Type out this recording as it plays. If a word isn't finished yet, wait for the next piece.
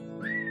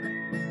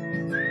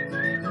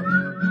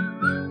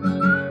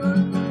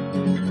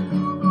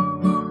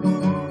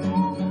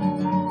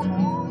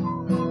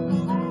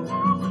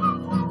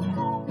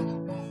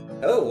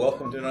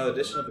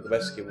edition of the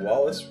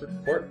Gobeski-Wallace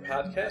Report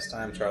podcast.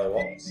 I'm Charlie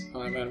Wallace.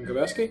 I'm Adam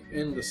Gobeski,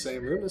 in the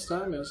same room this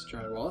time as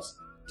Charlie Wallace.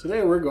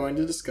 Today we're going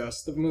to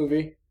discuss the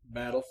movie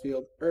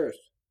Battlefield Earth.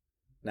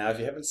 Now, if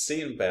you haven't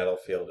seen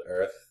Battlefield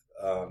Earth,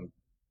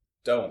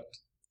 don't.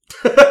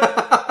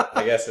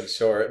 I I guess in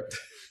short.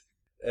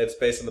 It's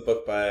based on the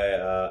book by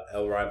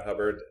L. Ron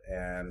Hubbard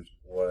and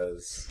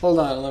was... Hold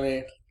on,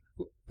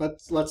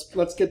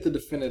 let's get the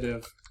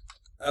definitive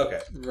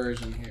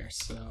version here.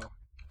 So,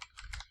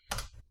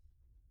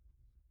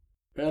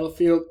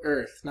 Battlefield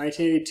Earth,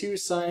 1982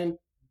 science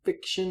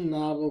fiction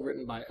novel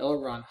written by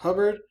L. Ron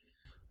Hubbard,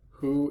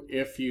 who,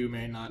 if you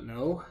may not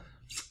know,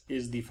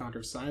 is the founder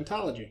of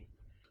Scientology.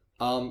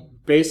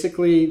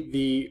 Basically,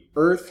 the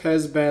Earth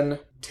has been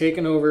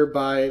taken over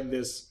by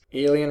this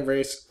alien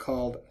race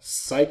called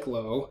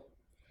Cyclo.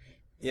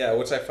 Yeah,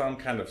 which I found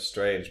kind of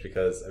strange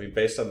because,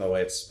 based on the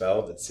way it's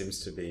spelled, it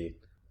seems to be...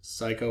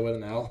 Psycho with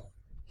an L?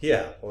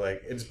 Yeah,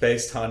 it's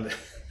based on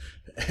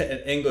an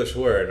English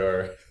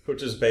word,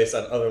 which is based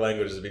on other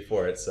languages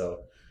before it,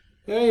 so...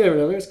 Yeah, you never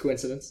know, there's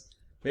coincidence.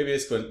 Maybe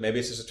it's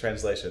just a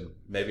translation.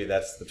 Maybe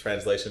that's the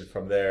translation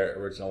from their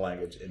original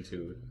language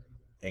into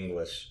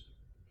English.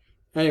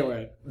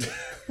 Anyway.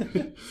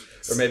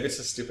 Or maybe it's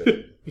just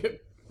stupid.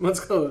 Let's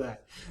go with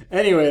that.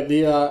 Anyway,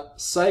 the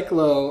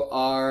Cyclo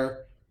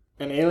are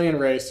an alien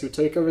race who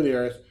take over the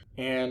Earth,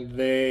 and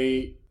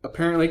they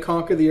apparently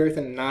conquer the Earth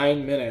in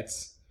 9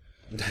 minutes.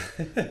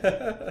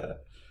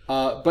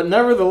 But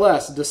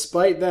nevertheless,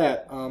 despite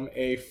that,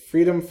 a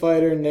freedom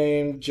fighter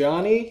named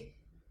Johnny,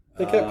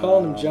 they kept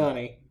calling him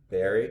Johnny.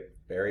 Barry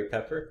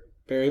Pepper?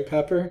 Barry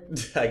Pepper?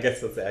 I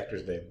guess that's the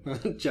actor's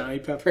name. Johnny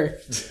Pepper.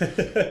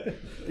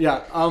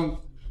 Yeah,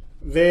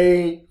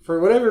 they, for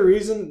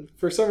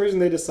some reason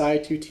they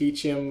decide to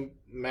teach him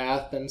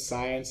math and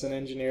science and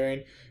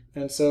engineering,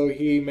 and so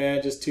he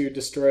manages to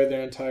destroy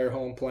their entire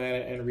home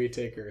planet and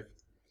retake Earth.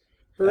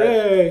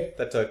 Hooray!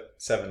 That took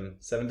 7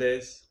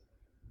 days?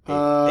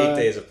 8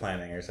 days of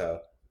planning or so.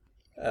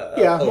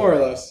 Yeah, more or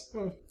less.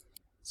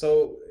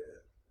 So,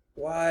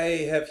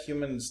 why have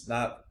humans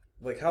not...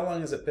 how long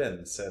has it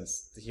been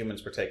since the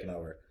humans were taken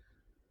over?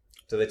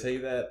 Did they tell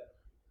you that?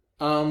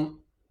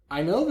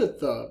 I know that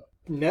the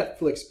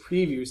Netflix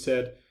preview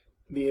said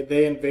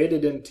they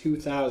invaded in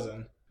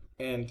 2000,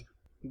 and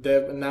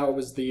now it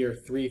was the year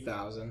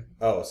 3000.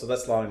 Oh, so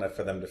that's long enough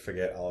for them to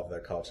forget all of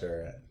their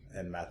culture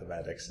and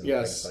mathematics and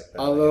things like that.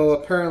 Although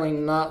apparently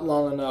not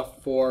long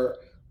enough for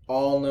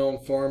all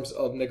known forms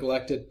of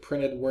neglected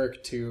printed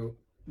work to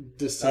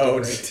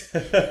disintegrate.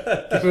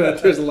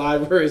 There's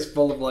libraries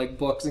full of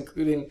books,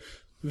 including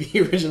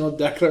the original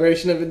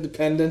Declaration of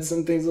Independence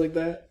and things like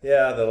that.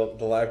 Yeah,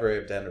 the Library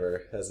of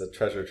Denver has a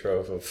treasure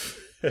trove of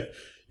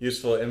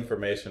useful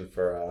information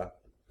for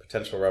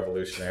potential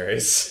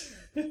revolutionaries.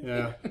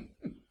 Yeah.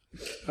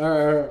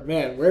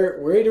 Man,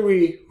 where do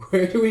we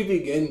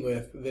begin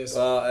with this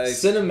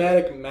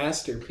cinematic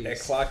masterpiece? It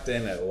clocked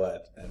in at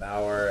what? An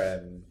hour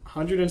and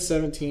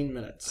 117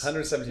 minutes.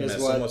 117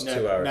 minutes, almost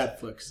 2 hours.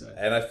 Netflix said.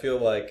 And I feel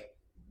like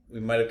we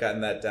might have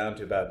gotten that down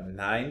to about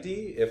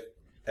 90 if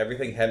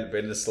everything hadn't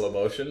been in slow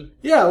motion.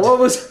 Yeah, what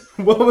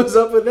was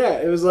up with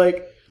that? It was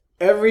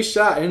every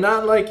shot, and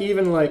not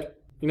even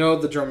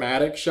the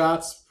dramatic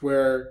shots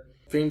where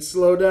things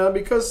slow down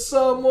because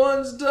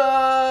someone's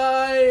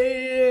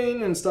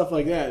dying and stuff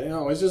like that.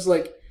 It's just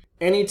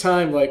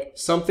anytime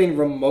something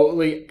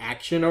remotely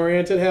action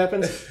oriented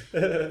happens,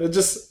 it's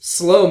just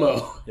slow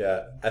mo.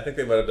 Yeah, I think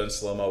they might have done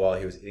slow mo while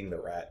he was eating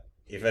the rat.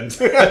 Even.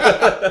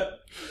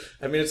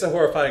 It's a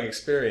horrifying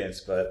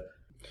experience, but.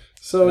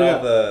 So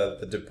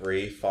the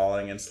debris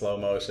falling in slow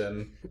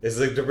motion. Is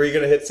the debris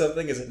going to hit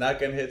something? Is it not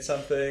going to hit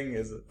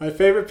something? My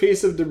favorite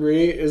piece of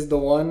debris is the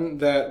one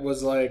that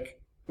was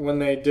when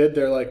they did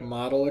their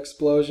model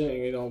explosion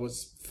and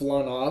was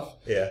flown off.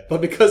 Yeah.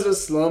 But because of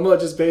slow-mo, it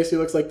just basically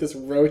looks like this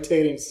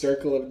rotating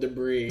circle of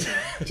debris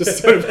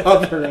just sort of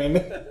hovering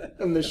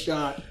in the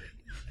shot.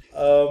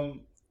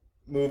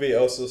 Movie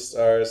also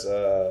stars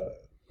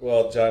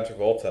John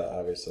Travolta,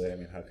 obviously.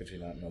 How could you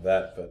not know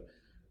that? But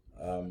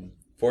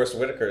Forrest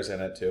Whitaker's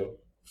in it too.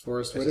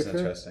 Forrest Whitaker. Which is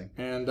interesting.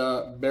 And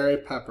Barry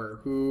Pepper,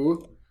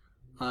 who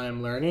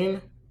I'm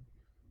learning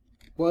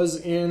was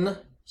in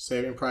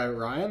Saving Private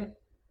Ryan.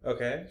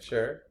 Okay,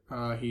 sure.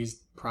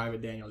 He's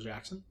Private Daniel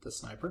Jackson, the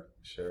sniper.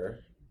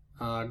 Sure.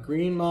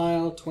 Green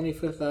Mile,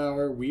 25th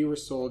Hour, We Were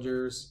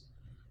Soldiers.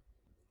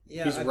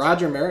 Yeah, he's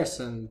Roger Maris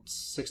in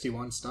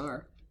 61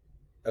 Star.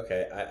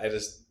 Okay,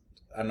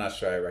 I'm not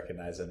sure I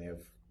recognize any of...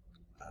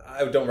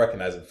 I don't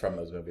recognize him from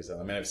those movies,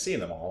 though. I've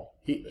seen them all.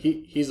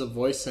 He's a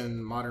voice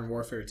in Modern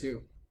Warfare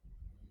 2.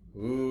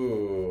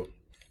 Ooh.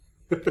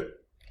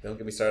 Don't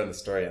get me started on the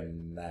story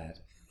on that.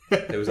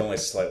 It was only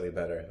slightly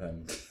better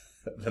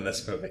than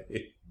this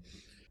movie.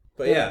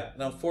 But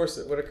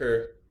Forrest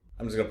Whitaker,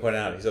 I'm just going to point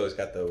out, he's always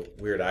got the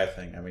weird eye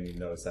thing. You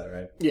noticed that,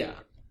 right? Yeah.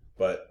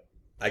 But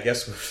I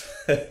guess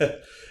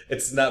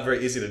it's not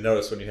very easy to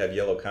notice when you have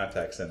yellow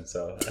contacts in,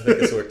 so I think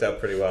this worked out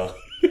pretty well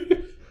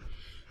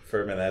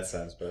for him in that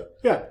sense. But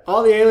yeah,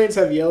 all the aliens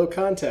have yellow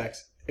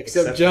contacts,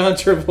 except John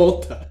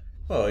Travolta.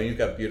 Oh, you've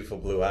got beautiful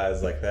blue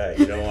eyes like that.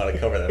 You don't want to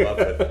cover them up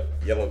with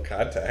yellow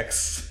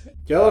contacts.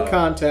 Yellow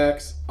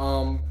contacts,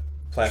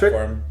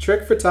 Platform.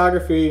 trick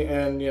photography,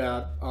 and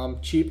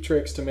cheap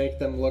tricks to make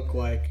them look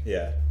like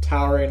Yeah.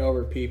 towering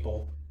over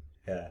people.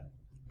 Yeah.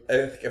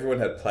 I think everyone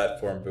had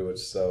platform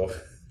boots, so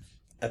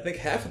I think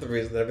half of the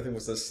reason that everything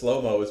was in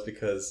slow-mo was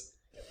because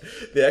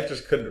the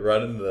actors couldn't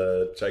run in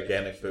the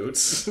gigantic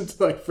boots. It's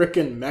like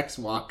freaking mechs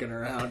walking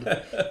around.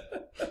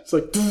 It's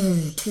like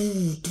doom,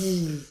 doom,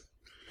 doom.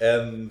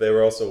 And they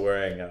were also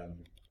wearing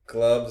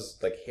gloves,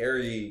 like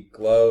hairy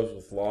gloves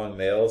with long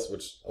nails,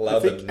 which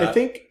allowed them not...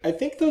 I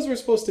think those were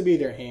supposed to be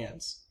their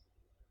hands.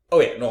 Oh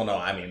yeah, no,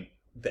 I mean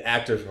the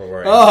actors were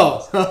wearing.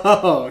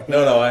 Oh,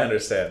 no, I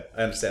understand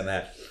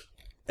that.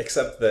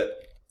 Except that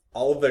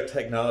all of their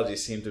technology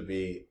seemed to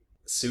be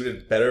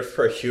suited better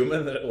for a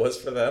human than it was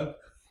for them.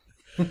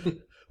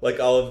 Like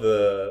all of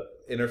the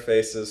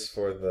interfaces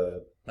for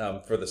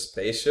the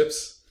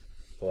spaceships,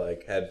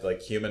 like had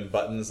like human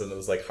buttons, and it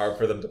was like hard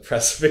for them to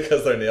press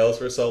because their nails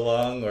were so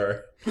long.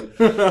 Or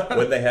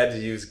when they had to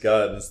use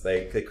guns,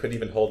 they couldn't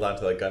even hold on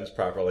to the guns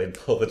properly and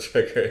pull the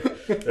trigger.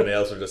 Their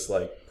nails were just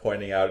like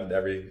pointing out in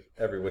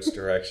every which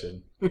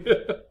direction.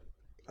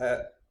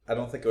 I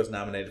don't think it was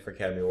nominated for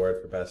Academy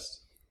Award for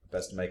best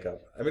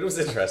makeup. I mean, it was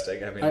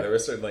interesting. I mean, there were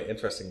certainly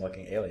interesting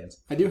looking aliens.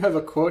 I do have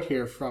a quote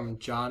here from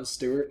Jon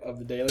Stewart of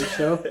The Daily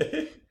Show,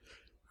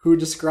 who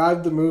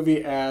described the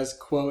movie as,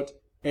 quote,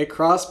 a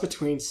cross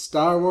between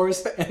Star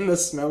Wars and the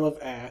smell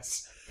of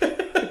ass.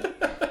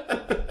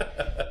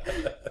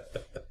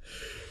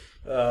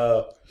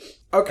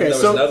 Okay,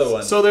 so another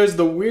one. So there's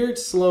the weird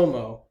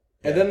slow-mo,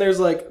 and then there's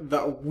like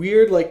the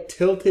weird like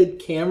tilted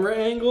camera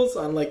angles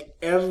on like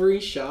every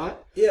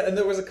shot. Yeah, and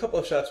there was a couple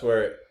of shots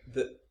where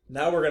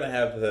now we're going to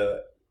have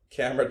the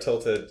camera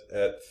tilted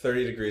at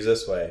 30 degrees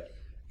this way,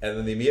 and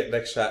then the immediate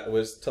next shot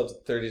was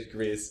tilted 30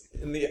 degrees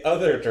in the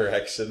other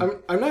direction.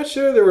 I'm not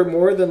sure there were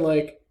more than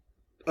like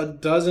a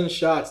dozen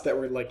shots that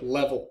were like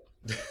level.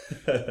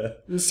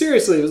 And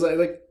seriously, it was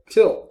like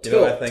tilt.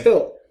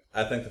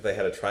 I think that they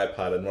had a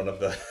tripod in one of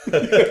the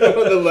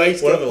one of the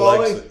legs kept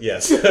falling. Legs,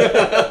 yes.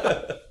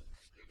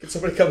 Can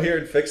somebody come here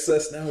and fix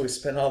this? No, we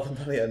spent all the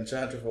money on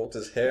John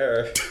Travolta's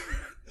hair.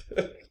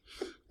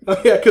 Oh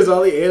yeah, because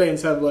all the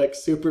aliens have like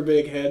super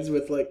big heads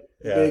with like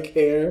big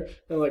hair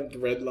and like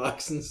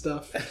dreadlocks and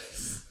stuff.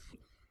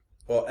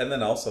 Well, and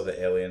then also the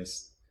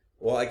aliens.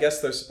 Well, I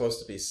guess they're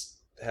supposed to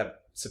have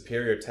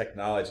superior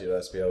technology to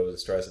us be able to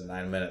destroy us in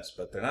 9 minutes,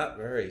 but they're not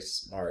very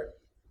smart.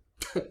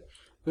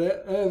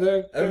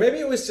 Maybe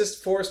it was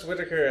just Forrest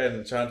Whitaker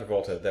and John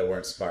Travolta that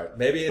weren't smart.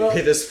 Maybe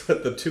they just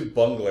put the two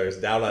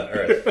bunglers down on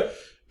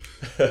Earth.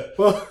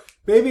 Well,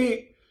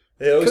 maybe.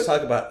 They always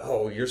talk about,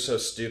 oh, you're so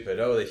stupid.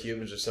 Oh, the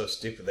humans are so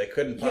stupid. They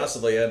couldn't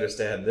possibly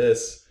understand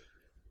this.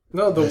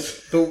 No,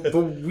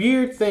 the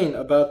weird thing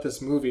about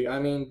this movie, I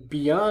mean,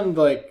 beyond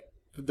like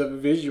the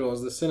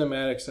visuals, the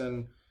cinematics,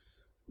 and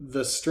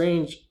the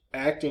strange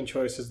acting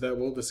choices that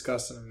we'll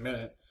discuss in a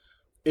minute,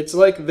 it's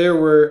like there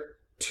were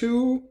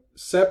two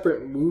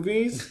separate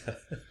movies.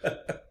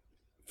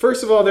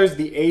 First of all, there's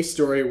the A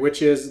story,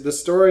 which is the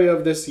story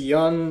of this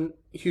young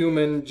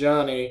human,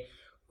 Johnny,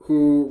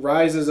 who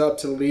rises up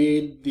to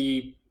lead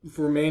the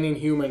remaining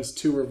humans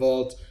to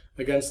revolt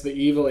against the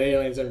evil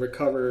aliens and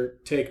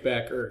take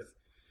back Earth.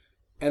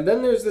 And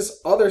then there's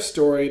this other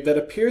story that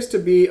appears to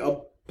be a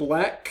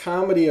black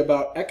comedy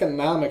about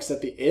economics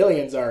that the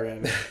aliens are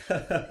in.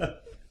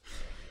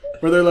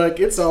 Where they're like,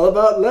 it's all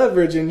about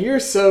leverage and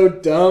you're so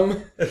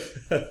dumb.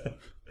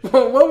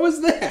 What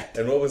was that?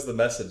 And what was the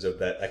message of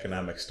that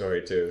economic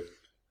story, too?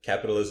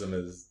 Capitalism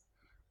is...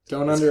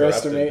 Don't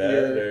underestimate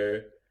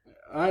your...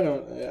 I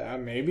don't...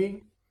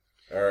 maybe?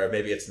 Or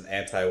maybe it's an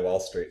anti-Wall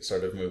Street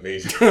sort of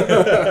movie.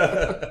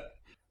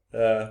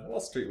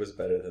 Wall Street was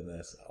better than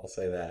this. I'll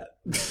say that.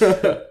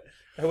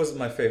 That wasn't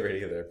my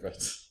favorite either,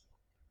 but...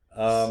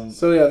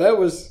 So yeah, that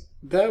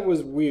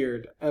was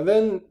weird. And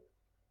then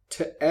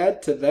to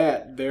add to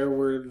that, there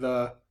were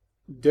the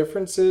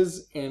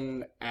differences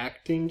in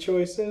acting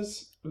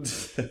choices.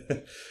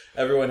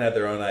 Everyone had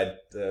their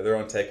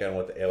own take on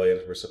what the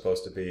aliens were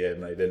supposed to be,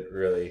 and they didn't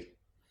really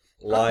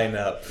line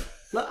up.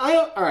 I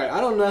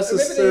don't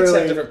necessarily... Maybe they each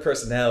have different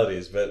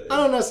personalities, but... I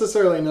don't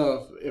necessarily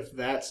know if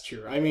that's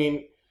true. I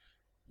mean...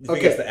 You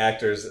think it's the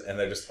actors and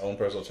their just own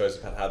personal choice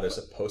about how they're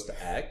supposed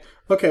to act?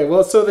 Okay,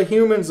 well, so the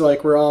humans,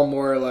 like, were all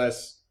more or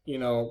less,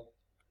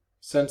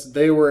 since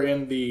they were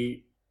in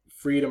the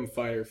freedom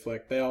fighter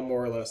flick, they all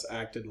more or less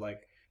acted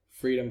like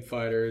freedom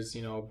fighters,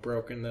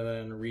 broken and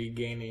then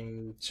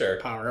regaining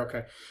power.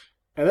 Okay.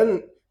 And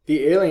then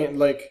the alien,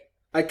 like,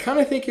 I kind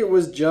of think it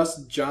was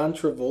just John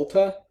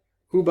Travolta,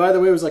 who, by the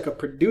way, was like a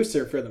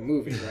producer for the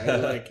movie,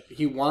 right? Like,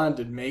 he wanted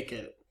to make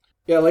it.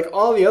 Yeah, like,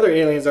 all the other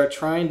aliens are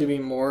trying to be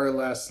more or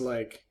less,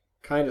 like,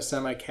 kind of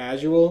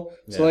semi-casual.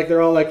 Yeah. So, like,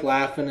 they're all, like,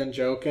 laughing and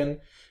joking.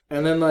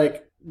 And then,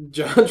 like,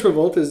 John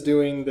Travolta's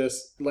doing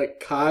this, like,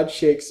 cod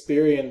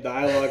Shakespearean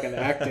dialogue and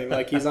acting.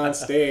 Like, he's on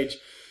stage.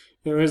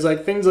 And he's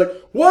like, things like,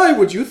 why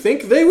would you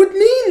think they would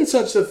mean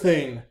such a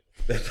thing?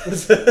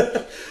 That's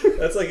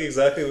like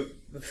exactly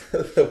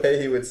the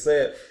way he would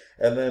say it.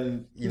 And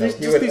then, he just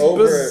would these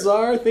over...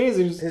 bizarre things.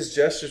 And His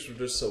gestures were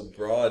just so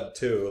broad,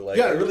 too. Like,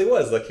 Yeah. it really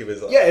was like he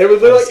was yeah, it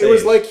was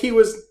like he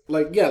was,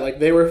 like, yeah, like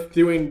they were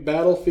doing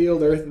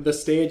Battlefield Earth, the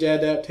stage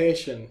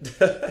adaptation.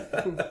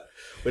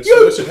 Which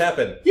should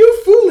happen.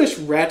 You foolish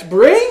rat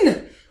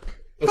brain!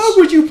 How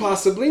would you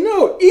possibly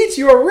know? Eat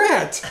your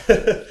rat!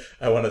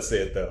 I want to see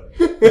it, though.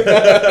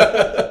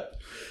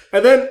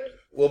 And then...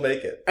 We'll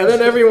make it. And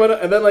then everyone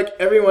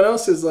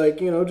else is like,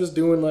 just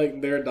doing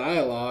like their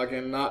dialogue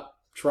and not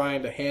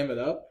trying to ham it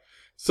up.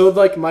 So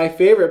like my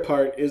favorite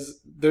part is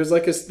there's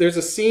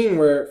a scene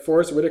where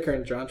Forrest Whitaker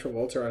and John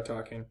Travolta are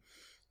talking,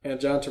 and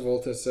John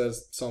Travolta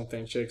says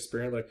something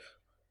Shakespearean like,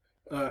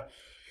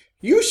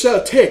 "You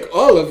shall take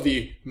all of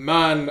the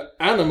man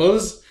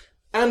animals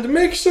and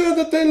make sure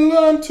that they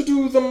learn to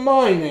do the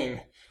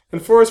mining."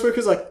 And Forrest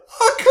Whitaker's like,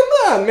 "Oh, come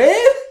on, man!"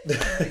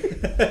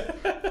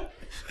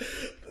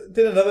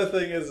 Then another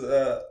thing is,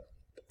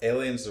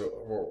 aliens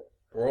were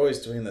always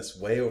doing this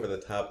way over the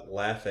top,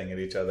 laughing at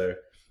each other.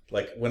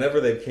 Like,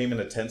 whenever they came in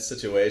a tense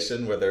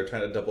situation where they were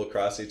trying to double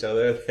cross each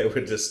other, they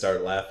would just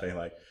start laughing,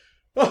 like,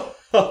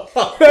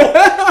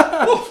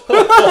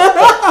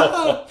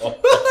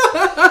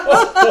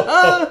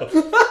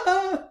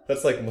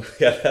 that's like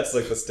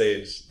the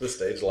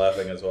stage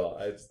laughing as well.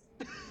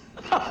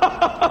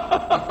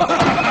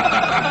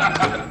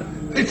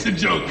 It's a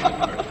joke.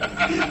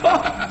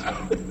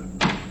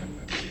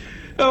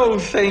 Oh,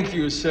 thank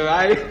you, sir.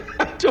 I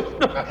don't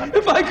know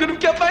if I could have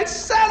kept my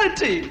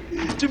sanity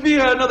to be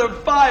here another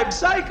 5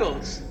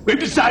 cycles. We've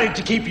decided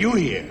to keep you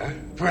here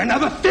for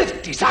another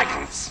 50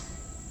 cycles.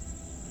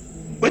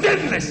 With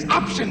endless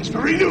options for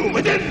renewal.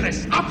 With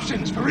endless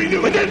options for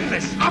renewal. With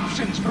endless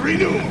options for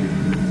renewal.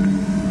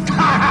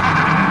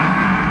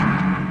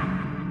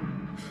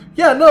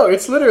 Yeah, no,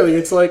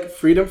 it's like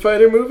Freedom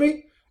Fighter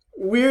movie.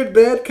 Weird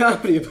bad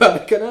comedy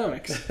about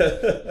economics.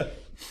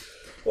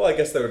 Well, I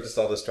guess they were just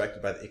all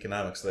distracted by the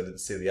economics, so they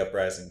didn't see the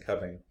uprising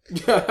coming.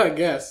 Yeah, I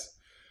guess.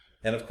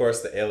 And of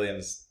course, the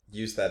aliens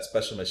used that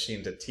special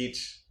machine to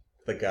teach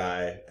the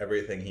guy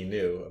everything he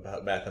knew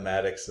about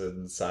mathematics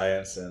and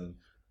science and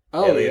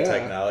alien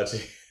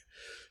technology.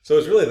 So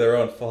it's really their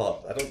own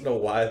fault. I don't know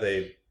why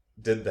they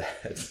did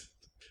that. It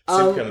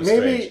seemed kind of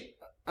strange.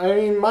 I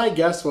mean, my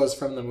guess was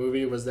from the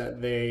movie was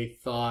that they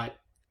thought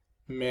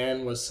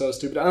man was so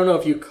stupid. I don't know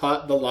if you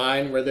caught the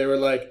line where they were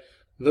like,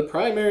 the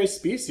primary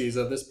species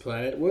of this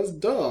planet was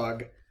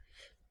dog.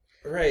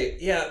 Right,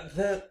 yeah,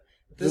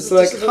 This is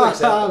like,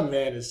 haha,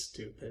 man is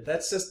stupid.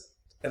 That's just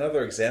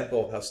another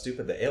example of how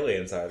stupid the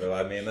aliens are, though.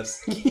 I mean,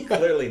 that's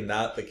clearly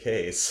not the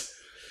case.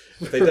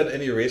 If they've done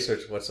any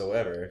research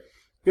whatsoever.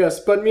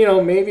 Yes, but,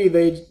 maybe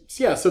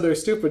so they're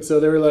stupid, so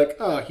they were like,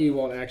 oh, he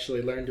won't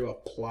actually learn to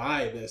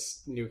apply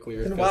this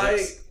nuclear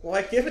physics.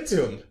 Why give it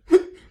to him?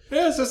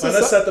 Yeah, it's just why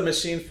not set the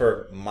machine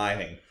for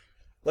mining?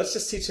 Let's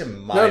just teach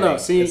him mining and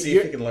see if he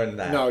can learn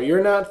that. No,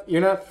 you're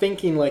not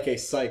thinking like a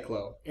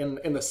cyclo. In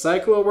the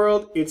cyclo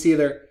world, it's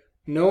either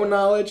no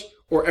knowledge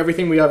or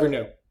everything we ever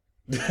knew.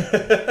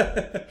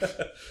 There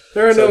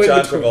are no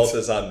John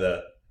Travolta's on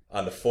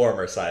the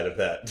former side of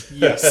that.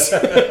 Yes.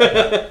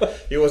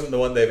 He wasn't the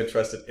one they've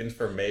entrusted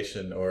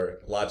information or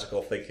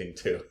logical thinking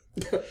to.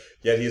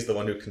 Yet he's the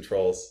one who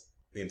controls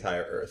the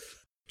entire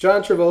Earth.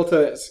 John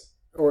Travolta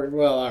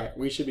alright,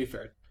 we should be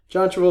fair.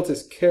 John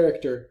Travolta's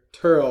character,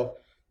 Turl,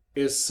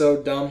 is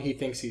so dumb he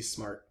thinks he's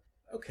smart.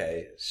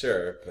 Okay,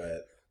 sure,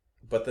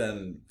 but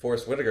then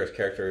Forrest Whitaker's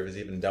character is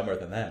even dumber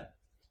than that.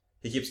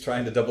 He keeps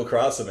trying to double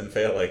cross him and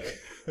failing.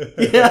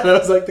 Yeah, that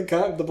was like the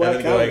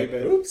black comedy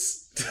bit.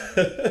 Oops.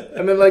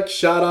 And then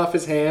shot off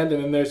his hand,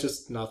 and then there's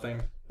just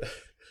nothing.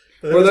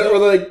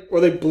 Or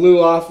they blew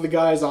off the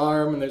guy's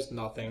arm, and there's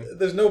nothing.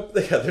 There's no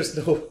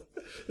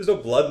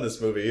blood in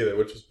this movie either,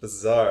 which was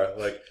bizarre.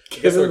 I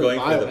guess we're going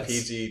for the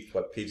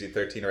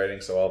PG-13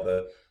 rating, so all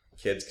the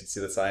kids could see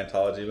the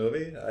Scientology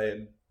movie.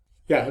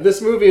 Yeah,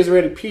 this movie is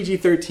rated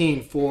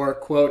PG-13 for,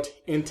 quote,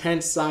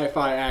 intense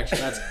sci-fi action.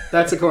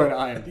 That's according to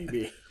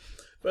IMDb.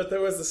 But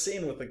there was a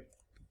scene with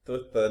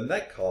the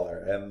neck collar,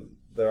 and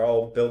they're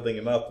all building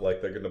him up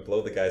like they're going to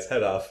blow the guy's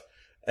head off.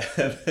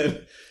 And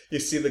then you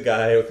see the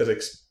guy with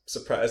a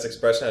surprised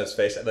expression on his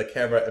face, and the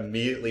camera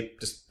immediately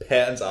just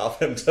pans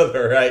off him to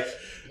the right.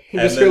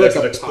 And then there's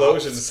an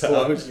explosion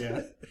sound.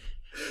 Yeah.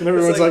 And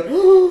everyone's like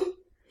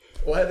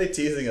why are they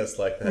teasing us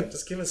like that?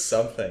 Just give us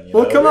something.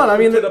 Well, come on. I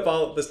mean, we put up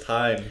all this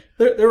time.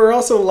 There were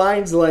also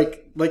lines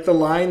like the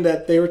line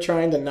that they were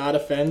trying to not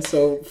offend.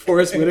 So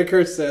Forrest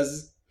Whitaker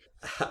says,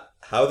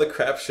 "How the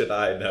crap should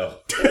I know?"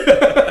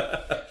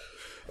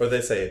 Or they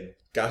say,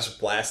 "Gosh,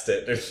 blast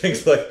it," or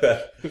things like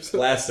that.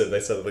 Blasted. They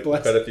said it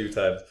quite a few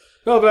times.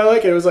 No, but I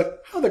like it. It was like,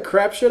 "How the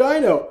crap should I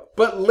know?"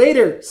 But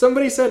later,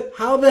 somebody said,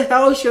 "How the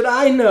hell should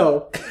I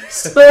know?"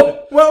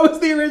 So what was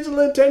the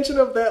original intention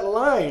of that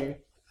line?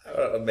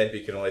 Maybe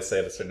you can only say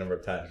it a certain number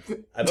of times.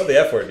 I know the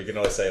F word you can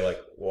only say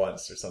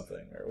once or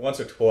something, or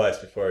once or twice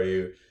before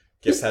you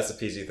get past the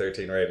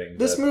PG-13 rating.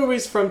 This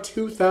movie's from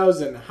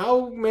 2000.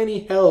 How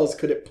many hells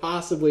could it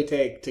possibly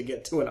take to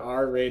get to an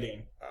R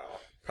rating? Oh,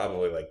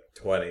 probably like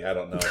 20. I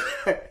don't know.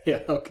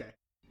 Yeah, okay.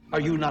 Are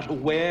you not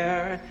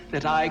aware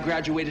that I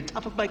graduated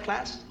top of my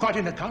class? Quite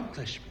an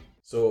accomplishment.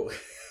 So,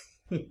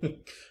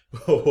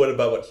 what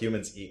about what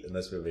humans eat in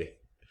this movie?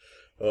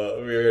 We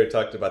already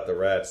talked about the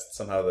rats.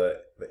 Somehow the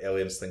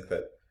aliens think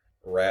that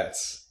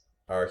rats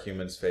are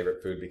humans'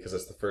 favorite food because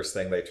it's the first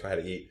thing they try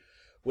to eat,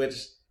 which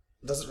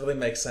doesn't really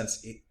make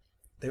sense.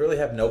 They really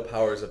have no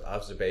powers of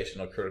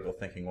observation or critical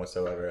thinking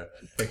whatsoever.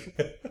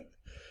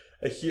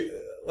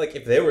 Like,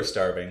 if they were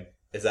starving,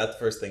 is that the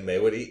first thing they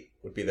would eat?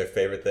 Would be their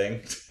favorite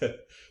thing?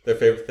 Their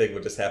favorite thing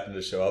would just happen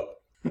to show up?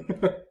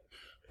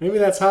 Maybe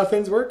that's how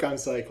things work on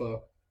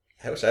Cyclo.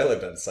 I wish I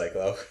lived on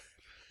Cyclo.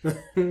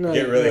 No,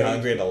 You get really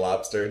hungry and a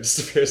lobster just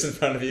appears in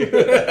front of you.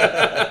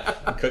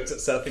 It cooks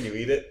itself and you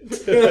eat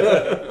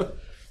it.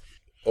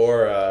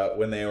 Or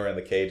when they were in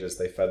the cages,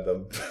 they fed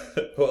them.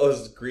 Well, it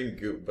was green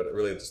goop, but it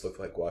really just looked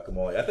like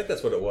guacamole. I think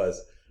that's what it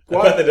was.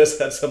 I bet they just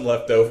had some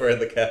left over in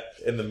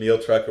the meal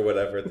truck or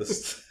whatever at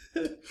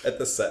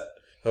the set.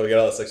 Oh, we got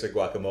all this extra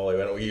guacamole.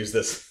 Why don't we use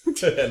this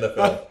in the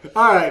film?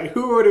 All right,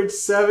 who ordered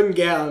 7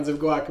 gallons of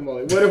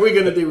guacamole? What are we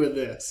gonna do with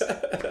this?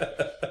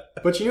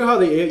 But you know how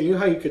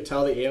you could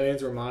tell the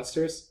aliens were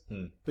monsters?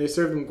 They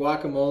served them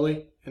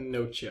guacamole and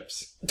no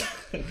chips.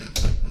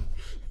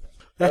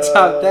 That's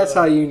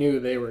how you knew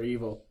they were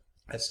evil.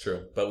 That's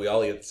true, but we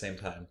all eat at the same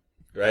time,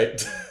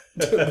 right?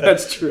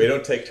 That's true. We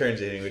don't take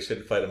turns eating. We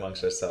shouldn't fight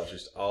amongst ourselves. We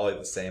should all eat at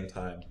the same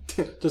time.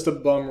 Just a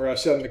bum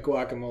rush on the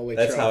guacamole.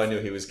 That's truck. how I knew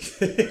he was.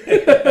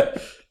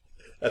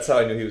 That's how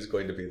I knew he was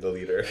going to be the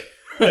leader.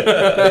 He's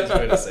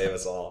going to save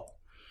us all.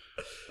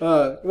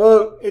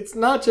 Well, it's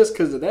not just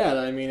because of that.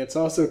 I mean, it's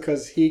also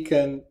because he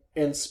can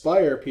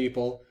inspire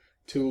people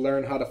to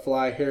learn how to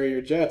fly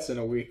Harrier jets in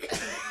a week.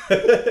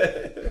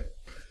 So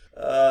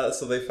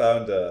they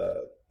found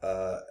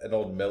an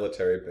old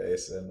military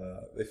base, and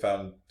they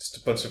found just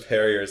a bunch of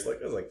Harriers.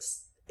 Like, it was like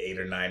 8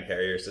 or 9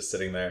 Harriers just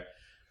sitting there,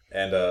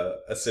 and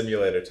a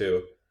simulator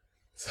too.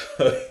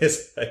 So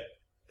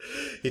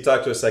he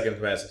talked to a second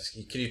command. Says,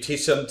 "Can you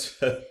teach them?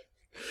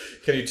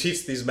 Can you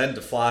teach these men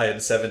to fly in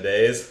 7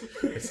 days?"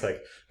 It's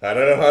like, I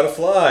don't know how to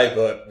fly,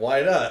 but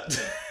why not?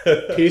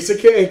 Piece of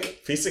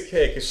cake. Piece of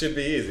cake. It should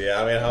be easy.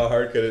 I mean, how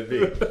hard could it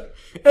be?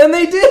 And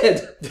they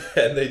did.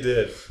 And they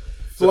did.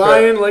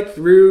 Flying like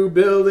through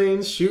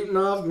buildings, shooting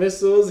off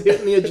missiles,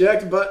 hitting the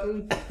eject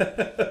button.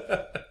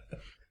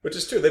 Which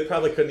is true. They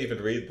probably couldn't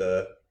even read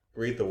the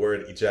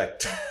word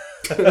eject.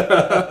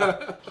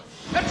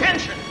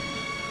 Attention!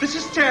 This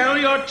is Terrell,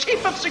 your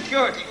chief of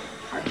security.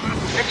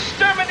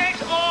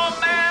 Exterminate all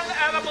man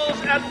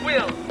animals at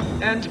will.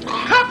 And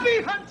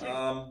happy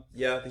hunting!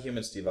 Yeah, the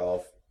humans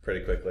devolve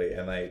pretty quickly,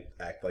 and they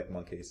act like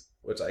monkeys.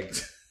 Which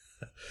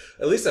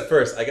at least at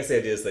first, I guess the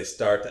idea is they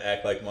start to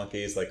act like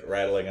monkeys, like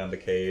rattling on the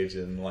cage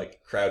and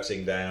like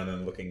crouching down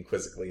and looking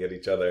quizzically at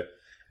each other.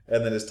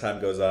 And then as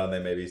time goes on, they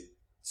maybe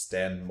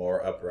stand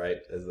more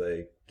upright as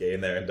they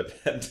gain their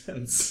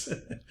independence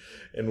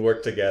and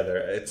work together.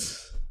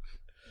 It's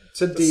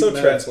a deep so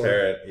metaphor.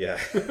 transparent, yeah.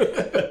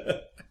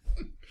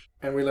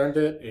 And we learned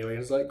that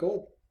aliens like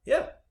gold.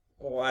 Yeah.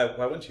 Well, why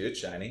wouldn't you? It's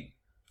shiny.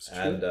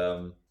 And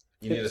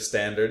you need a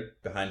standard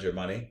behind your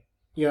money.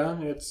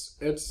 Yeah, It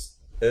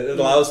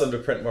allows them to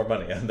print more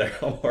money on their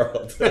home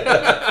world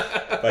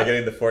by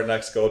getting the Fort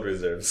Knox gold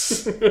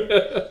reserves.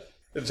 John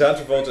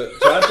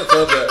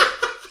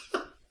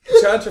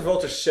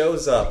Travolta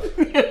shows up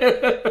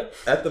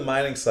at the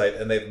mining site,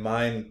 and they've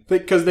mined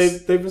because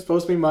they've been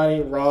supposed to be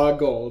mining raw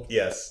gold.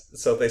 Yes,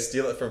 so they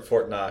steal it from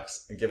Fort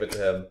Knox and give it to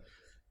him.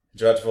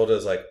 John Travolta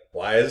is like,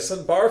 "Why is this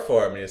in bar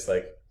form?" And he's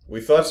like,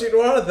 "We thought you'd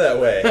want it that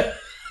way."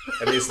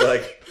 And he's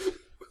like,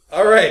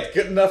 "All right,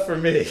 good enough for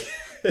me."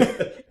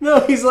 No,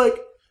 he's like,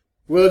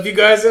 "Well, if you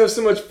guys have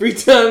so much free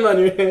time on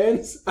your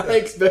hands, I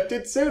expect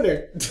it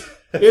sooner."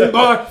 In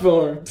bar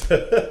form.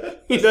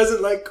 He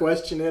doesn't like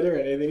question it or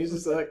anything. He's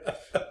just like,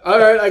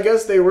 alright, I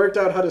guess they worked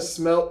out how to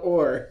smelt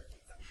ore.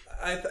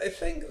 I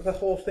think the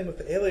whole thing with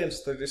the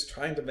aliens, they're just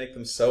trying to make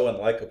them so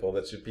unlikable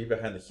that you'd be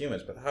behind the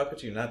humans, but how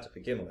could you not to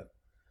begin with?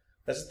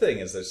 That's the thing,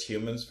 is there's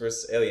humans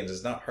versus aliens.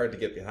 It's not hard to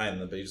get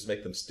behind them, but you just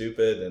make them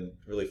stupid and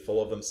really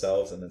full of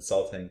themselves and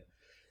insulting.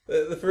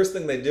 The first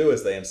thing they do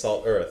is they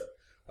insult Earth.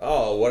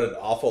 "Oh, what an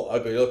awful,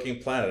 ugly-looking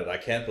planet. I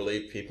can't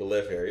believe people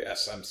live here.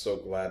 Yes, I'm so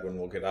glad when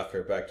we'll get off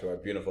here back to our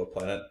beautiful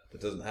planet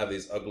that doesn't have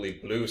these ugly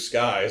blue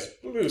skies."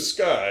 Blue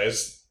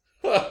skies?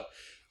 Ha!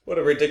 What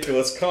a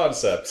ridiculous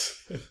concept.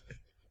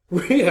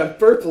 We have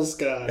purple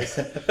skies.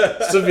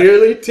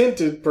 Severely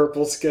tinted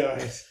purple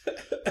skies.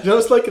 You know,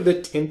 it's like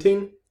the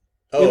tinting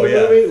in the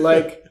movie?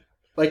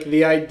 Like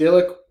the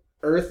idyllic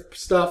Earth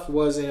stuff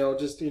was,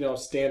 just,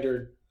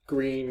 standard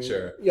green.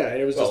 Sure. Yeah,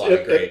 it was well, just... a lot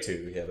of gray,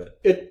 too. Yeah, but...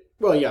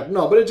 Well, yeah,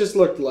 no, but it just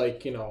looked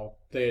like,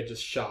 they had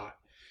just shot.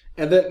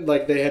 And then,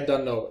 they had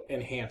done no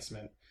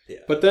enhancement. Yeah.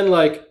 But then,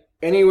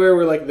 anywhere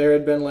where, there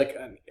had been,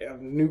 a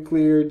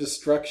nuclear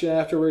destruction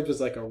afterwards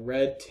was, a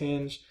red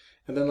tinge.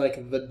 And then,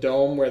 the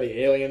dome where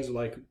the aliens,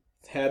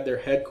 had their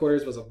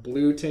headquarters was a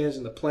blue tinge,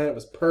 and the planet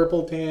was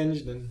purple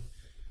tinged, and...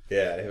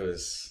 Yeah, it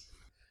was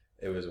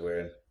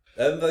weird.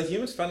 And the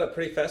humans found out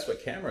pretty fast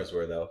what cameras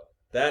were, though.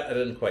 That I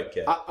didn't quite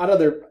get. Out of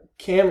their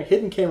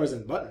hidden cameras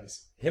and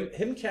buttons.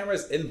 Hidden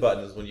cameras in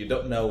buttons when you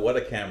don't know what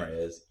a camera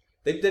is.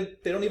 They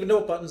don't even know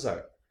what buttons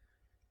are.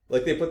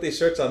 Like, they put these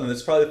shirts on, and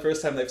it's probably the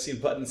first time they've seen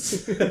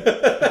buttons.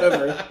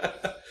 Whatever.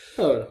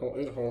 Oh,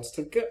 it holds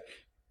to go.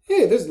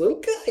 Hey, there's a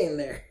little guy in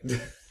there.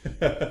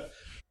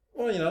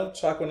 Well,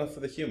 chalk one up for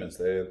the humans.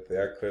 They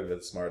are clearly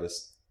the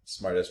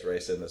smartest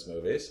race in this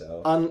movie.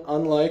 So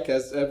unlike,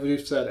 as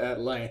we've said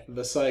at length,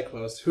 the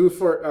Cyclos.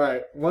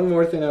 Alright, one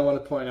more thing I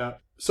want to point out.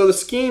 So the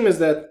scheme is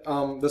that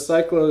the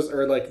Cyclos,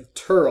 or like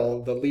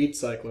Turl, the lead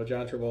Cyclo,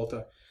 John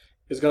Travolta,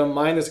 is going to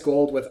mine this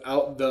gold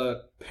without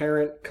the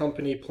parent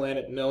company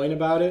planet knowing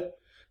about it.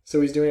 So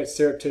he's doing it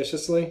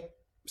surreptitiously.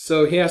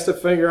 So he has to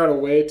figure out a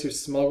way to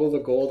smuggle the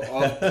gold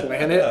off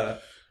planet.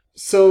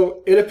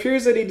 So it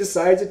appears that he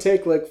decides to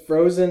take like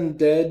frozen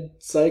dead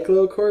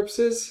Cyclo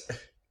corpses,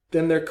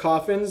 then their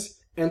coffins,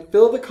 and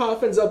fill the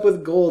coffins up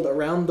with gold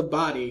around the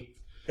body.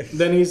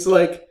 Then he's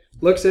like,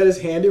 looks at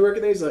his handiwork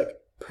and he's like,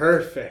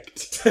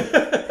 perfect.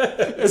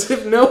 As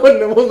if no one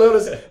will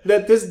notice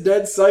that this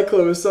dead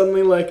Cyclo is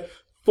suddenly like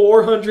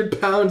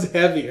 400 pounds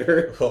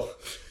heavier. Well,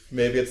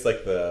 maybe it's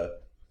like the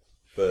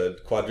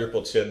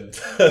quadruple chin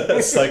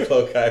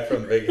Cyclo guy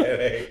from Big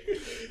Headache.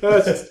 No,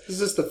 it's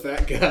just a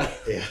fat guy.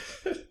 Yeah.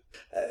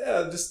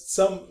 Just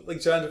some,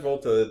 like John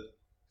Travolta,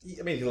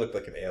 he looked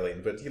like an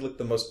alien, but he looked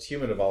the most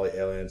human of all the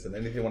aliens, and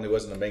anyone who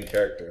wasn't a main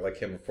character, like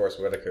him and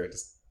Forrest Whitaker,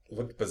 just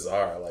looked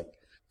bizarre. Like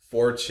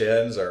 4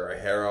 chins or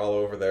hair all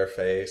over their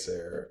face,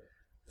 or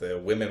the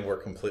women were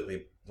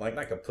completely, like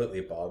not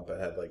completely bald, but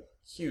had like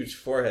huge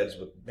foreheads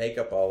with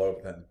makeup all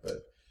over them.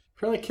 But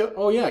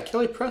apparently,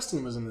 Kelly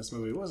Preston was in this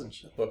movie, wasn't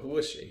she? Well, who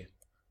was she?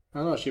 I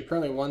don't know. She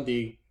apparently won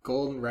the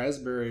Golden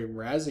Raspberry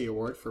Razzie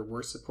Award for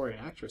Worst Supporting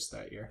Actress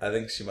that year. I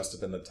think she must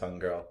have been the tongue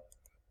girl.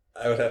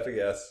 I would have to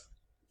guess.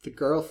 The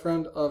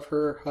girlfriend of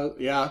her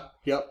husband. Yeah,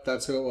 yep,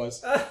 that's who it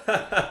was.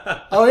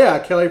 Oh yeah,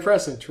 Kelly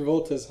Preston,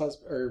 Travolta's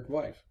husband or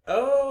wife.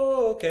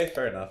 Oh, okay,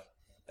 fair enough.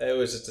 It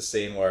was just a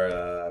scene where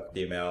a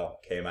female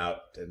came out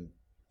and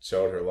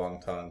showed her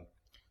long tongue,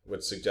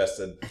 which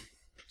suggested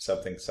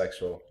something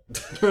sexual.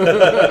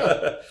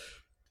 It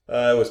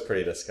was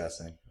pretty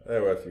disgusting.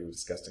 There were a few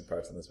disgusting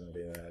parts in this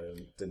movie that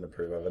I didn't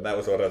approve of, and that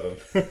was one of them.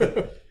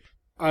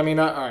 I mean,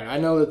 all right, I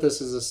know that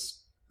this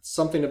is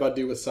something about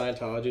do with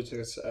Scientology,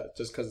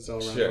 just because it's all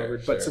around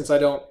covered. But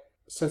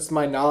since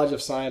my knowledge of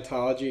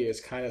Scientology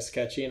is kind of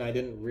sketchy, and I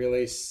didn't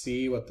really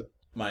see what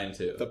Mine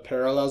too. The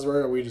parallels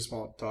were, we just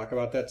won't talk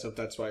about that. So if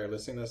that's why you're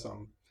listening to this,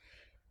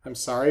 I'm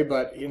sorry,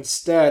 but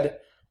instead,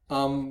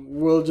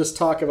 we'll just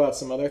talk about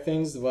some other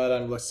things that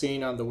I'm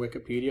seeing on the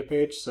Wikipedia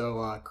page.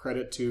 So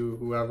credit to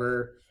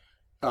whoever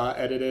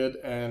edited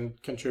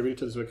and contributed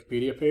to this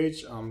Wikipedia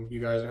page. You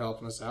guys are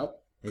helping us out.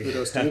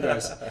 Kudos to you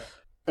guys.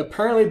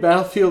 Apparently,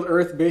 Battlefield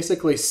Earth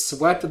basically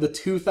swept the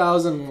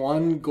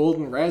 2001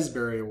 Golden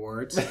Raspberry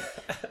Awards.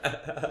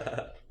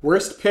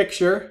 Worst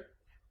Picture,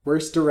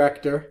 Worst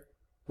Director,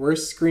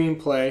 Worst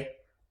Screenplay,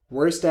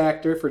 Worst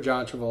Actor for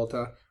John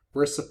Travolta,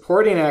 Worst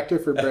Supporting Actor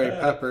for Barry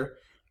Pepper,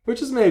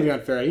 which is maybe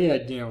unfair.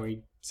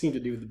 He seemed to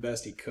do the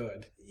best he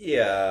could.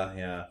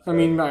 Yeah. I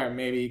mean,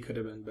 maybe he could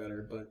have been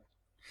better, but...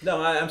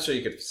 No, I'm sure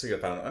you could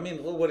have found him. I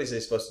mean, what is he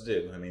supposed to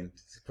do? I mean,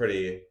 it's a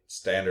pretty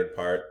standard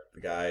part.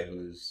 The guy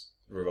who's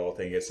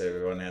revolting against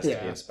everyone has to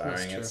be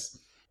inspiring.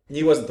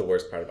 He wasn't the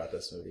worst part about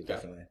this movie,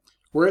 definitely.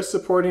 Worst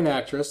Supporting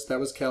Actress, that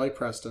was Kelly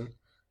Preston.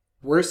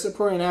 Worst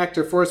Supporting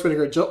Actor, Forrest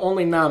Whitaker,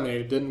 only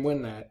nominated, didn't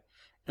win that.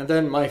 And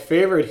then my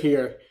favorite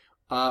here,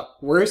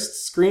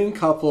 Worst Screen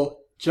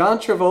Couple, John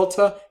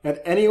Travolta and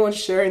anyone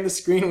sharing the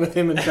screen with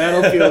him in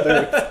Battlefield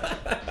Earth.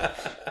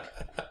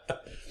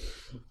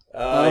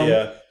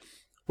 Yeah.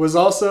 Was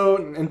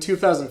also, in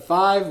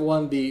 2005,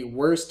 won the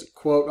worst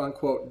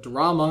quote-unquote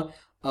drama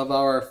of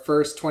our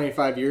first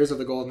 25 years of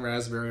the Golden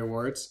Raspberry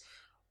Awards.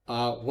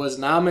 Was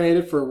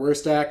nominated for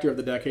Worst Actor of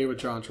the Decade with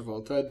John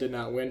Travolta. Did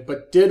not win,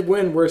 but did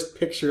win Worst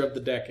Picture of the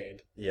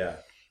Decade. Yeah,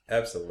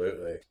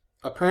 absolutely.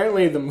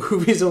 Apparently, the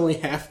movie's only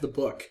half the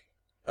book.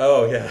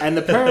 Oh, yeah. And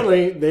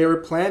apparently, they were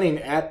planning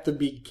at the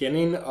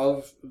beginning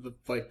of the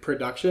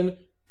production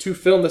to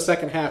film the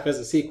second half as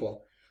a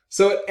sequel.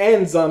 So it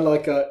ends on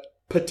a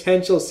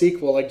potential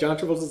sequel. John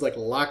Travolta's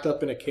locked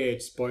up in a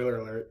cage. Spoiler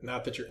alert.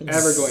 Not that you're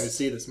ever going to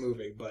see this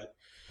movie, but...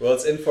 Well,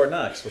 it's in Fort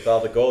Knox with all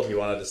the gold he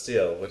wanted to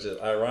steal, which is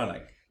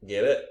ironic.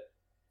 Get it?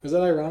 Is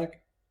that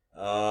ironic?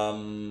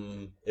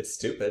 It's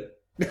stupid.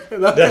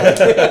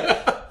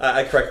 Okay.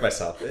 I correct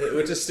myself,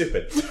 which is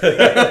stupid.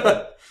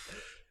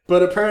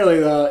 But apparently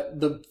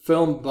the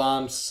film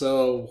bombed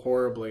so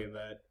horribly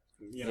that,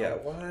 Yeah,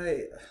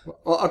 why?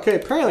 Well, okay,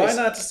 apparently... Why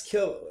not just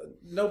kill...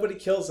 Nobody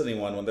kills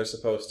anyone when they're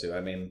supposed to.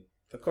 I mean,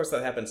 of course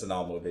that happens in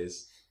all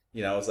movies.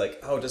 It's like,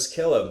 oh, just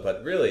kill him.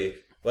 But really,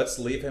 let's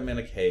leave him in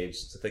a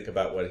cage to think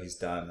about what he's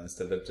done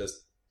instead of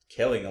just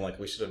killing him like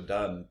we should have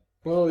done.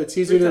 Well, it's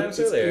easier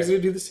to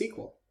do the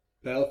sequel.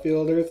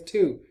 Battlefield Earth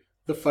 2,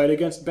 The Fight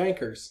Against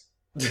Bankers.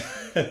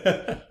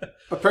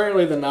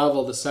 Apparently the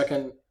novel,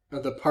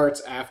 the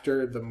parts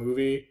after the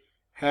movie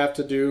have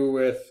to do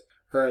with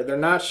or they're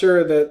not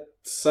sure that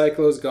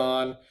Cyclo's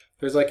gone.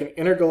 There's like an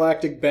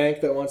intergalactic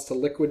bank that wants to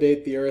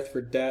liquidate the Earth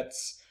for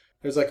debts.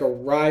 There's like a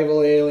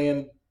rival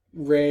alien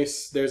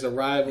race. There's a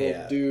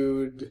rival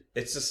dude.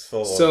 It's just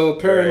full. So of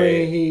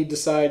apparently very- he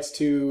decides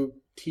to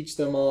teach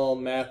them all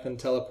math and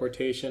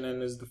teleportation,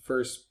 and is the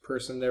first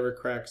person to ever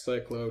crack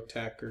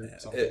cyclotech or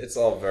something. It's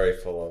all very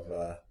full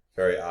of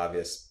very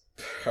obvious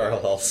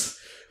parallels.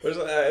 Which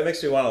it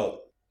makes me want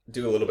to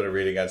do a little bit of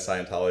reading on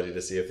Scientology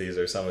to see if these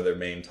are some of their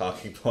main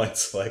talking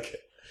points. Like,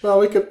 Well,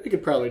 we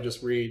could probably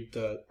just read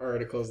the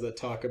articles that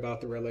talk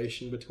about the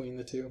relation between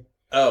the two.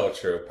 oh,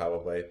 true,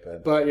 probably,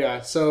 But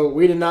yeah, so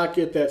we did not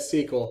get that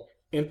sequel,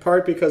 in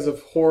part because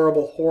of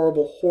horrible,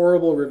 horrible,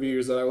 horrible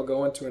reviews that I will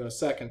go into in a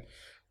second,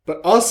 but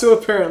also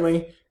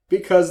apparently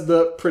because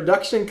the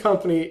production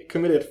company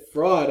committed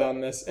fraud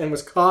on this and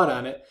was caught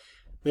on it.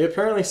 They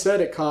apparently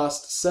said it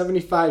cost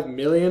 $75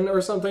 million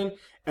or something,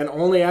 and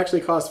only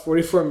actually cost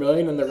 $44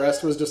 million, and the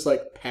rest was just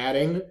like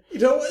padding. you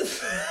know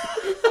what?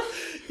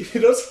 You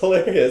know what's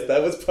hilarious?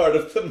 That was part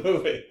of the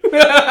movie.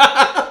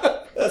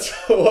 That's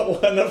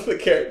what one of the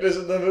characters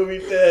in the movie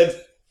did.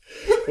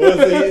 Was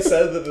that he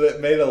said that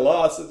it made a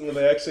loss when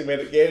they actually made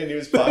a gain, and he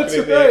was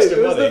pocketing That's the right, extra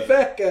it was money. the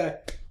fat guy.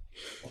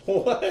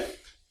 What?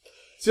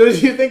 So do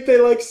you think they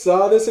like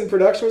saw this in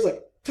production? Was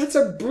like, that's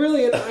a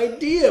brilliant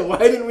idea. Why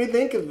didn't we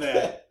think of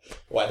that?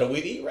 Why don't we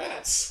eat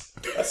rats?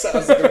 That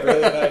sounds like a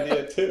brilliant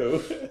idea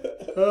too.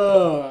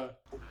 Oh.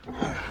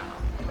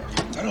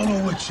 I don't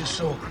know what you're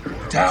so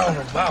down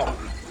about.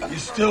 You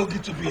still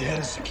get to be head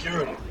of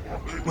security,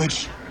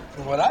 which,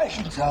 from what I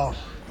can tell,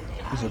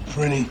 is a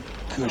pretty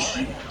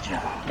cushy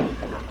job.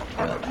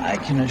 Well, I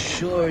can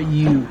assure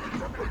you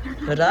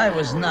that I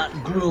was not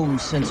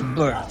groomed since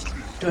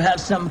birth to have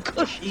some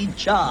cushy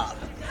job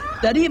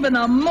that even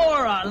a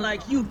moron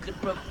like you could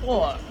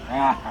perform.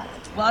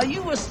 While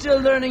you were still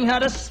learning how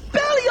to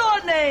spell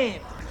your name,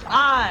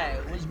 I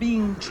was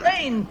being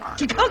trained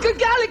to conquer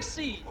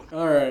galaxies.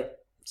 All right.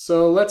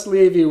 So let's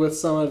leave you with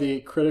some of the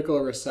critical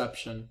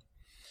reception.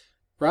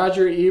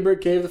 Roger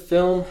Ebert gave the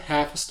film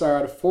half a star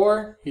out of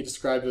 4. He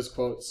described it as,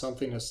 quote,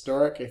 something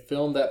historic, a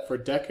film that for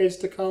decades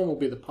to come will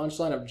be the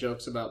punchline of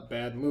jokes about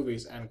bad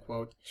movies, end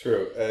quote.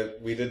 True.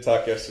 We did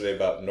talk yesterday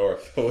about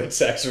North,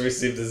 which actually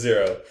received a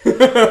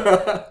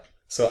 0.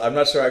 So I'm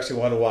not sure I actually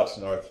want to watch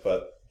North,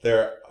 but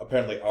there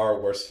apparently are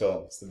worse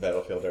films than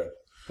Battlefield Earth.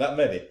 Not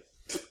many.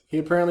 He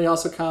apparently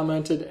also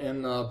commented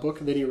in a book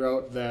that he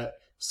wrote that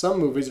some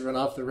movies run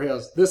off the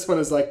rails. This one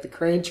is like the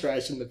crane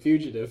trash in The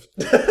Fugitive.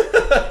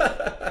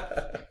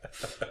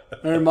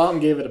 Iron Mountain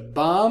gave it a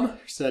bomb,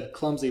 said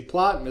clumsy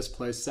plot,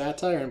 misplaced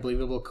satire,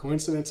 unbelievable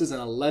coincidences, and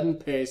a leaden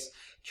pace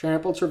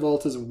trampled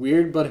Travolta's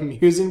weird but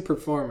amusing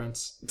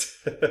performance.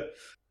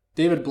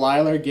 David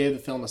Blyler gave the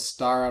film a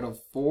star out of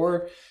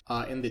 4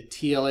 in the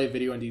TLA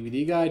video and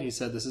DVD guide. He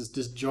said this is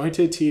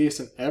disjointed, tedious,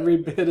 and every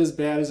bit as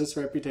bad as its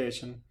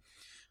reputation.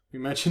 We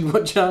mentioned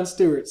what Jon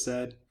Stewart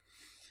said,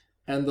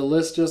 and the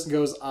list just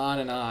goes on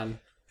and on.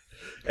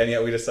 And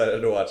yet we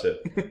decided to watch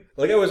it.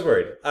 Like, I was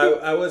worried.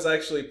 I was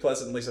actually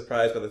pleasantly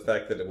surprised by the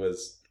fact that it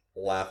was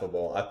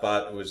laughable. I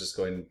thought it was just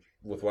going,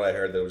 with what I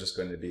heard, that it was just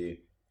going to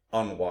be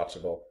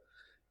unwatchable.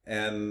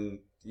 And,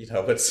 you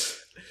know,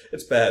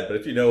 it's bad, but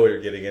if you know what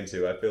you're getting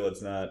into, I feel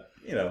it's not,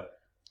 you know,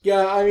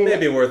 Yeah, I mean,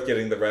 maybe worth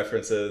getting the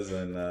references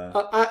and...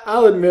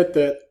 I'll admit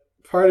that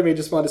part of me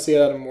just wanted to see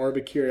it out of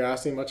morbid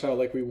curiosity, much how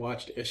like we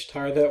watched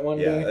Ishtar that one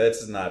yeah, day.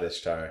 it's not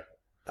Ishtar.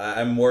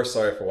 I'm more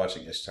sorry for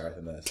watching Ishtar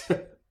than this.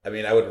 I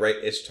mean, I would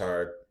rate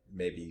Ishtar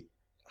maybe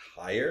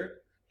higher,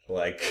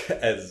 like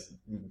as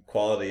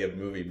quality of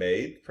movie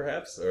made,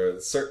 perhaps, or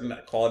certain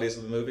qualities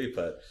of the movie,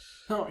 but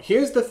No,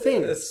 here's the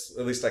thing. it's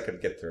at least I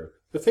could get through.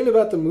 The thing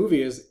about the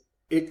movie is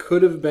it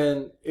could have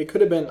been,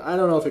 I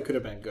don't know if it could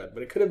have been good,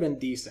 but it could have been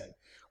decent.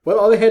 What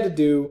all they had to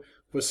do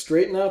was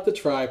straighten out the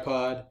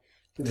tripod,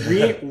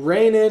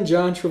 rein in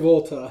John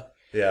Travolta,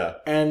 Yeah.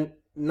 and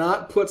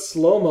not put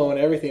slow-mo and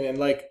everything, and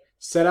like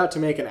set out to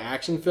make an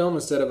action film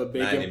instead of a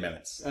big 90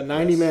 minutes. a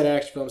 90-minute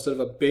action film instead of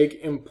a big,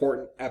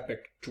 important, epic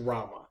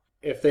drama.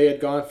 If they had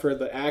gone for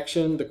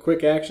the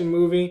quick action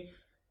movie,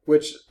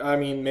 which, I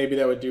mean, maybe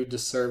that would do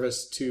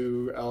disservice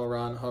to L.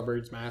 Ron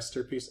Hubbard's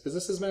masterpiece. Is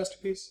this his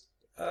masterpiece?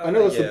 I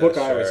know it's the book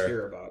I always sure.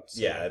 hear about.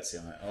 So. Yeah, it's the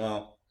only...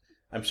 Well,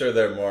 I'm sure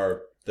there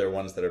are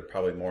ones that are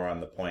probably more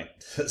on the point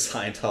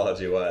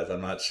Scientology-wise.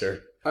 I'm not sure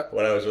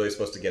what I was really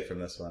supposed to get from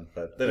this one,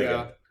 but then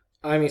again...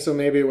 I mean, so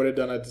maybe it would have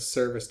done a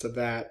disservice to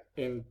that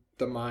in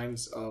the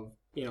minds of,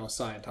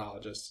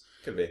 Scientologists.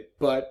 Could be.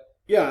 But,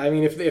 yeah, I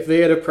mean, if they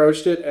had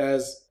approached it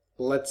as,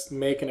 let's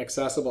make an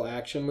accessible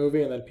action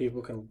movie and then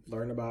people can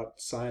learn about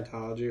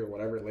Scientology or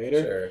whatever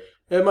later,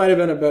 Sure. it might have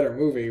been a better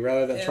movie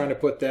rather than Yeah. trying to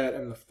put that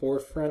in the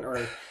forefront. Or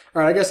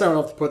I guess I don't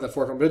know if to put it in the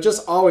forefront, but it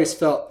just always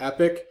felt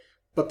epic.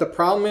 But the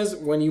problem is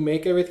when you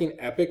make everything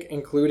epic,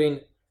 including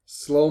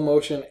slow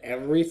motion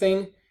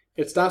everything,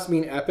 it stops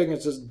being epic and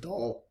it's just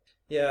dull.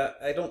 Yeah,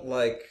 I don't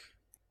like...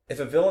 If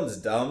a villain's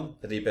dumb,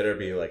 then he better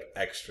be, like,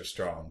 extra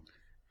strong.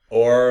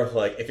 Or,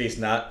 like, if he's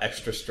not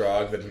extra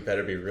strong, then he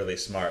better be really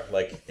smart.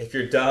 Like, if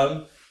you're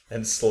dumb,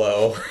 and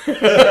slow.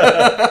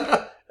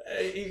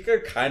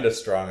 You're kind of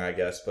strong, I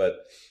guess,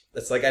 but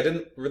it's like I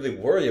didn't really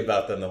worry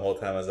about them the whole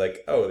time. I was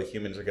like, oh, the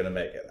humans are going to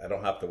make it. I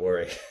don't have to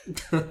worry.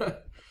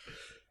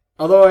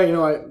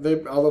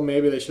 Although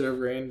maybe they should have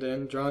reined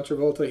in John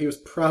Travolta, he was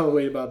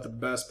probably about the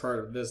best part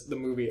of the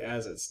movie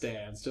as it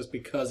stands, just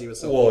because he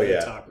was so over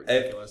the top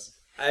ridiculous.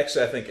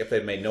 Actually, I think if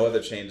they'd made no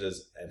other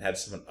changes and had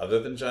someone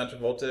other than John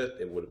Travolta,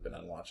 it would have been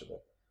unwatchable.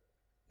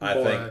 I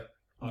think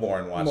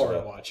more unwatchable. More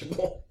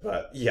unwatchable.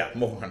 But yeah,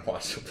 more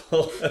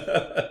unwatchable.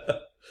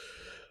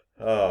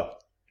 Oh.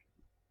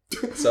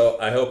 So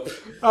I hope...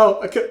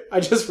 Oh, I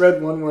just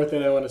read one more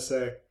thing I want to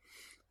say.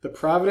 The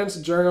Providence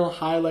Journal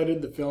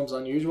highlighted the film's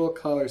unusual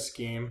color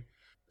scheme.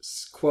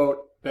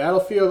 Quote,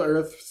 Battlefield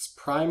Earth's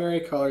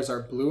primary colors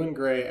are blue and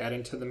gray,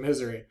 adding to the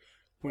misery.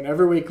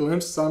 Whenever we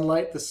glimpse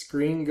sunlight, the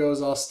screen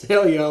goes all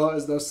stale yellow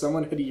as though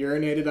someone had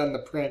urinated on the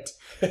print.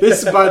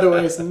 This, by the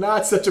way, is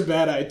not such a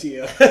bad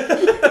idea.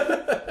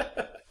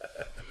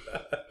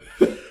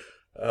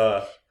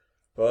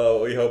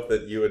 Well, we hope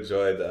that you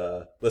enjoyed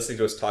listening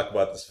to us talk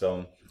about this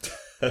film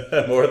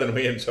more than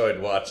we enjoyed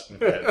watching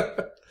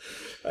it.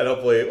 And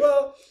hopefully,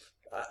 well,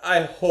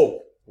 I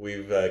hope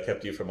we've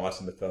kept you from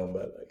watching the film,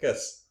 but I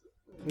guess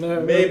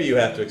maybe you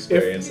have to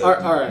experience it.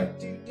 All right.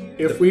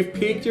 If we've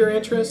piqued your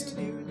interest,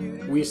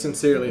 we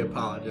sincerely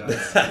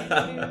apologize.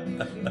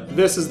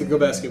 This is the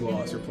Gobeski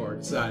Wallace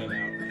Report, signing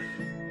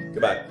out.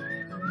 Goodbye.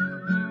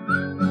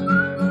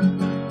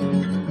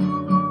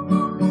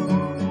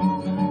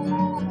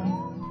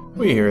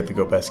 We here at the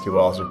Gobeski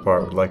Wallace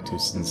Report would like to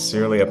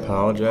sincerely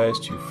apologize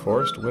to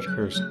Forrest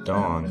Whitaker's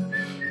Dawn.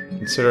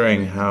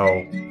 Considering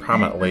how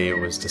prominently it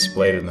was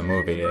displayed in the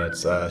movie,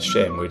 it's a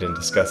shame we didn't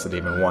discuss it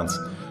even once.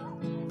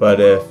 But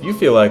if you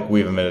feel like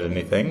we've omitted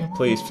anything,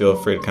 please feel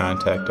free to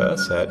contact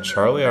us at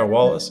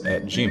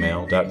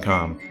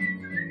charlierwallace@gmail.com.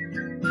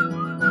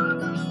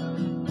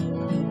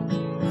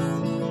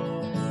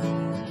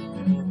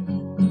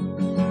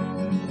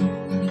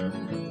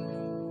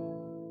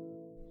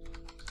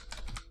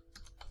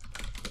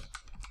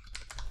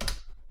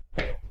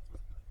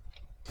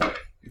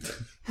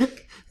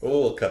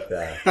 We'll cut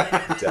that,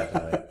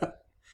 definitely.